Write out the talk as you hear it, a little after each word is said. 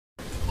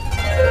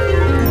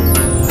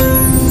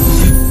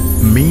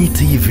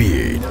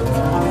TV.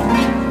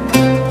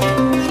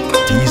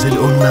 TZ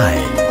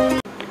Online.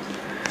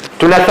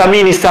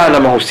 Tunathamini sana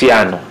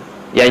mahusiano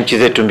ya nchi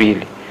zetu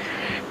mbili.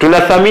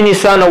 Tunathamini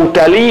sana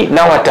utalii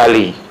na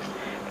watalii.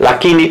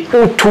 Lakini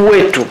utu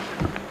wetu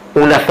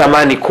una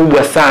thamani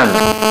kubwa sana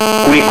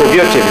kuliko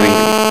vyote viwili.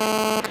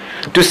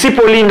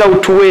 Tusipolinda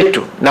utu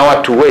wetu na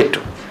watu wetu,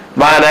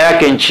 maana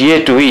yake nchi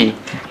yetu hii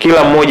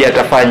kila mmoja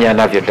atafanya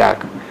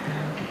anavyotaka.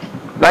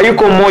 Na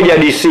yuko mmoja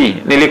DC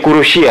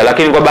nilikurushia,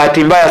 lakini kwa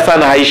bahati mbaya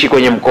sana haishi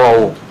kwenye mkoa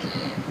huu.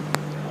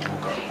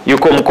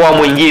 Yuko mkoa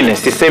mwingine,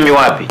 sisemi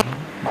wapi.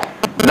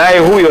 Naye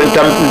huyo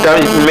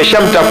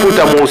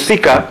nimeshamtafuta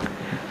muhusika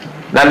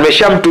na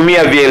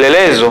nimeshamtumia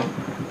vielelezo,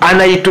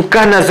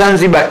 anaitukana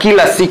Zanzibar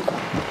kila siku.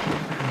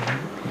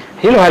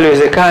 Hilo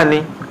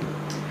haliwezekani.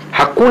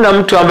 Hakuna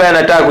mtu ambaye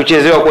anataka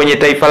kuchezewa kwenye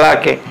taifa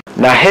lake.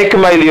 Na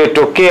hekima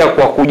iliyotokea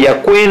kwa kuja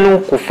kwenu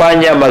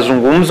kufanya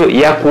mazungumzo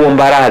ya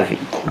kuomba radhi.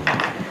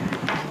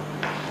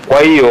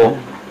 Kwa hiyo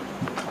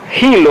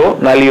hilo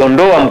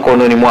naliondoa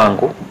mkononi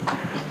mwangu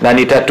na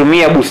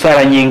nitatumia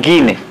busara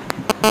nyingine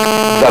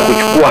za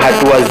kuchukua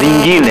hatua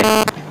zingine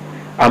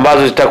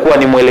ambazo zitakuwa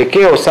ni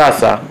mwelekeo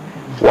sasa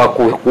wa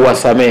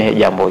kuwasamehe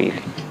jambo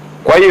hili.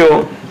 Kwa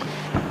hiyo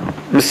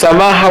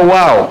msamaha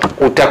wao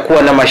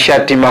utakuwa na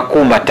masharti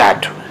makuu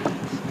matatu.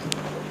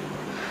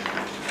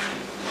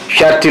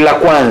 Sharti la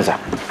kwanza,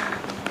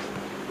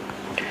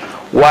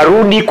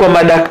 warudi kwa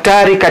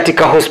madaktari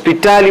katika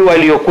hospitali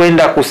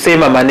waliokwenda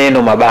kusema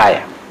maneno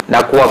mabaya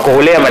na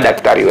kuwakoholea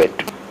madaktari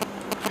wetu.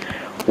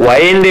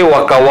 Waende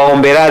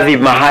wakawaombe radhi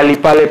mahali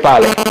pale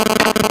pale.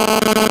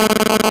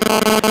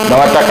 Na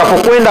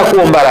watakapokwenda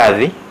kuomba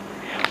radhi,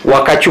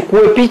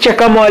 wakachukue picha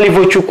kama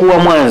walivyochukua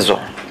mwanzo,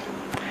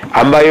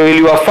 ambayo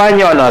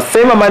iliwafanya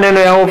wanasema maneno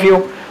ya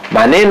ovyo,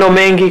 maneno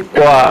mengi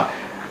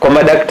kwa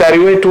madaktari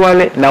wetu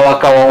wale, na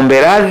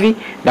wakawaombe radhi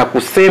na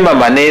kusema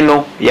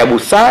maneno ya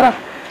busara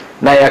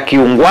na ya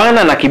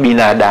kiungwana na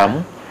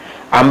kibinadamu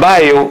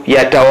ambayo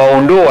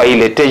yatawaondoa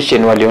ile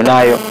tension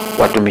walionayo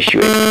watumishi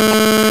wetu.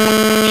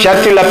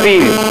 Sharti la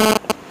pili,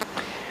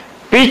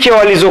 picha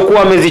walizokuwa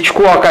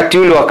wamezichukua wakati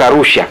ule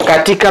wakarusha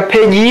katika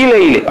peji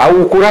ile ile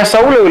au ukurasa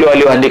ule ule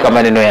walioandika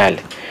maneno yale,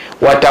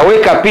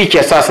 wataweka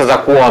picha sasa za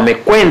kuwa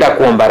wamekwenda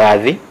kuomba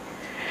radhi,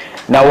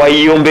 na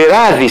waiombe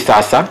radhi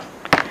sasa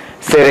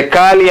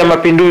Serikali ya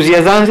Mapinduzi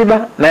ya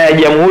Zanzibar na ya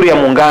Jamhuri ya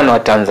Muungano wa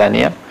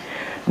Tanzania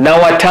na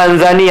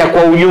Watanzania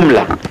kwa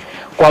ujumla,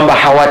 kwamba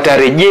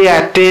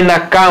hawatarejea tena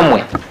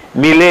kamwe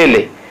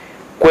milele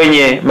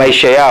kwenye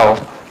maisha yao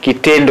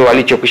kitendo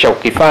walichokwisha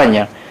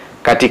kukifanya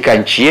katika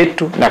nchi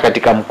yetu na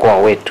katika mkoa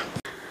wetu.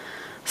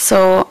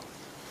 So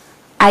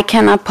I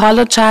can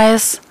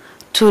apologize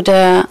to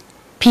the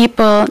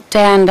people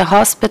there in the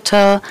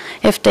hospital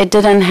if they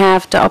didn't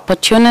have the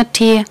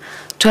opportunity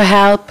to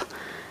help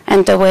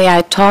and the way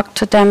I talked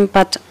to them,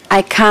 but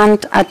I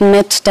can't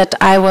admit that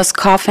I was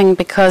coughing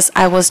because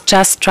I was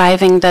just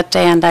driving that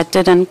day and I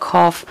didn't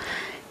cough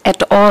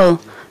at all.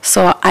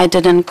 So I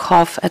didn't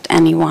cough at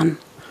anyone.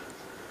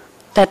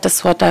 That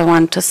is what I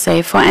want to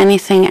say. For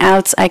anything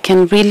else, I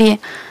can really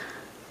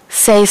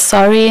say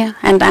sorry,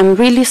 and I'm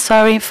really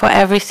sorry for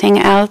everything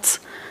else,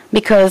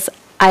 because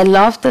I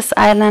love this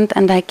island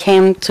and I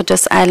came to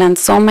this island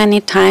so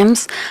many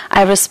times.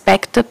 I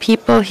respect the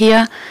people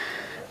here.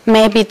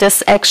 Maybe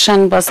this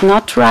action was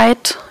not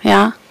right,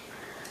 yeah,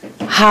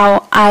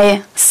 how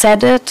I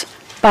said it,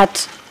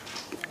 but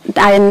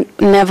I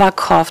never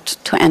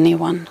coughed to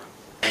anyone.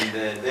 And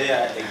they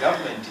are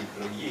government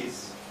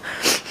employees.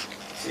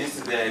 Since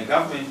they are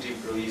government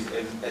employees,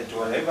 at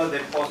whatever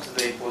the post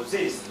they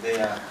possess, they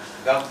are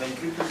government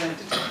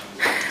representatives.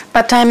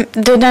 But I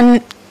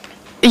didn't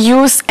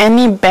use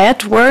any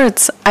bad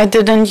words. I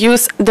didn't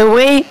use the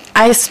way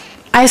I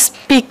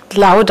speak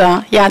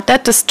louder. Yeah,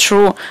 that is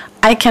true.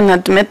 I can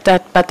admit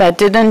that, but I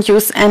didn't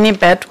use any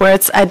bad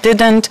words. I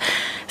didn't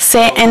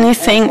say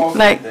anything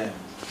like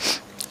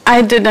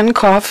I didn't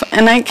cough,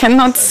 and I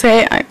cannot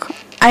say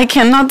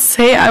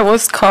I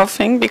was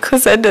coughing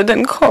because I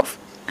didn't cough.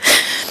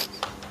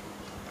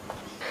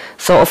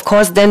 So of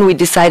course then we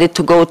decided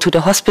to go to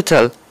the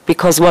hospital,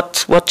 because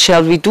what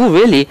shall we do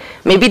really?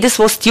 Maybe this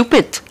was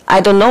stupid.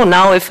 I don't know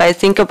now if I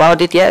think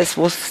about it. Yes, it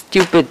was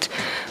stupid,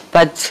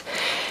 but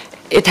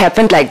it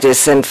happened like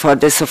this, and for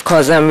this of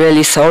course I'm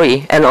really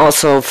sorry. And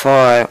also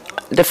for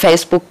the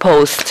Facebook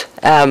post,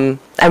 I'm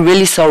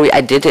really sorry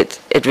I did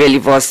it. It really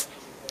was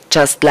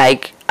just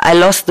like I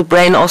lost the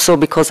brain also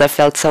because I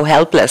felt so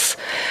helpless.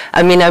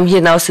 I mean, I'm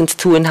here now since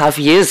 2.5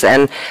 years,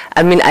 and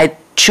I mean I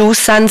choose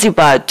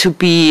Zanzibar to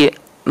be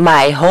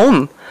my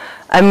home.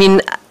 I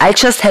mean, I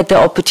just had the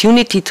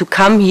opportunity to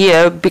come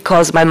here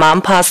because my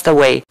mom passed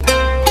away.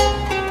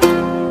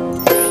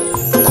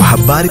 Kwa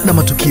habari na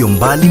matukio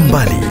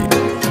mbalimbali,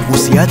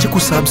 usiache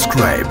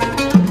kusubscribe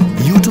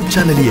YouTube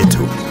channel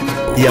yetu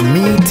ya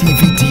Mbele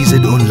TV TZ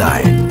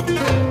Online.